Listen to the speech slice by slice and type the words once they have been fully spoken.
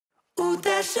Ooh,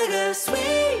 that sugar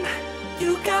sweet,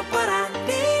 you got what I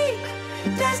need.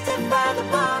 Testify the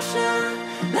potion,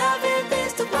 loving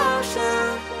this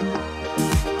devotion.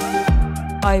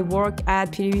 I work at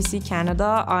PwC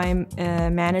Canada. I'm a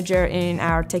manager in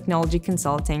our technology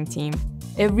consulting team.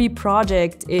 Every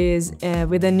project is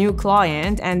with a new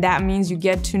client, and that means you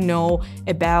get to know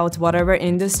about whatever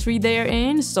industry they're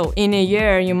in. So in a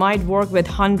year, you might work with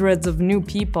hundreds of new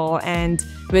people, and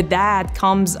with that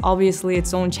comes obviously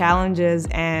its own challenges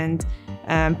and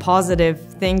positive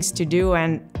things to do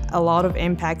and a lot of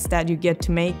impacts that you get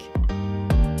to make.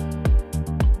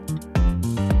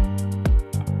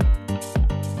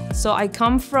 So I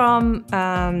come from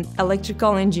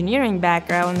electrical engineering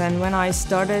background, and when I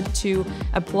started to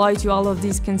apply to all of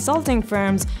these consulting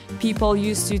firms, people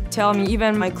used to tell me,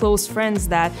 even my close friends,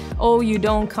 that, oh, you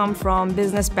don't come from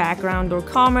business background or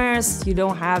commerce, you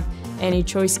don't have any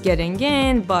choice getting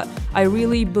in. But I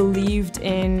really believed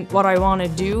in what I want to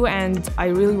do, and I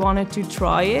really wanted to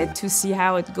try it to see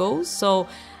how it goes. So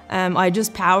I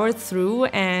just powered through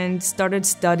and started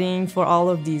studying for all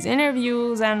of these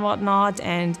interviews and whatnot,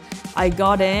 and I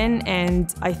got in,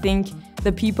 and I think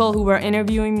the people who were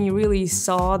interviewing me really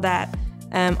saw that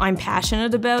I'm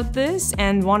passionate about this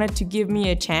and wanted to give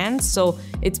me a chance. So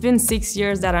it's been 6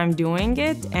 years that I'm doing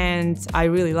it, and I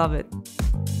really love it.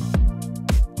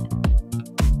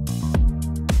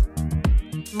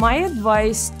 My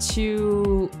advice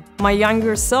to my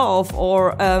younger self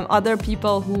or other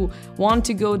people who want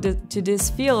to go to this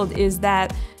field is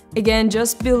that, again,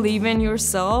 just believe in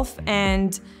yourself,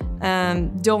 and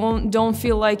don't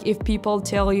feel like if people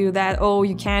tell you that, oh,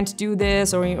 you can't do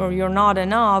this or you're not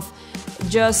enough.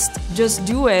 Just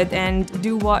do it and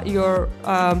do what your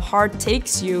heart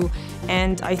takes you.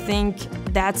 And I think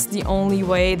that's the only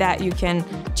way that you can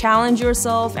challenge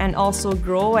yourself and also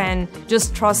grow, and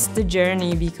just trust the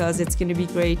journey, because it's going to be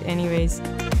great anyways.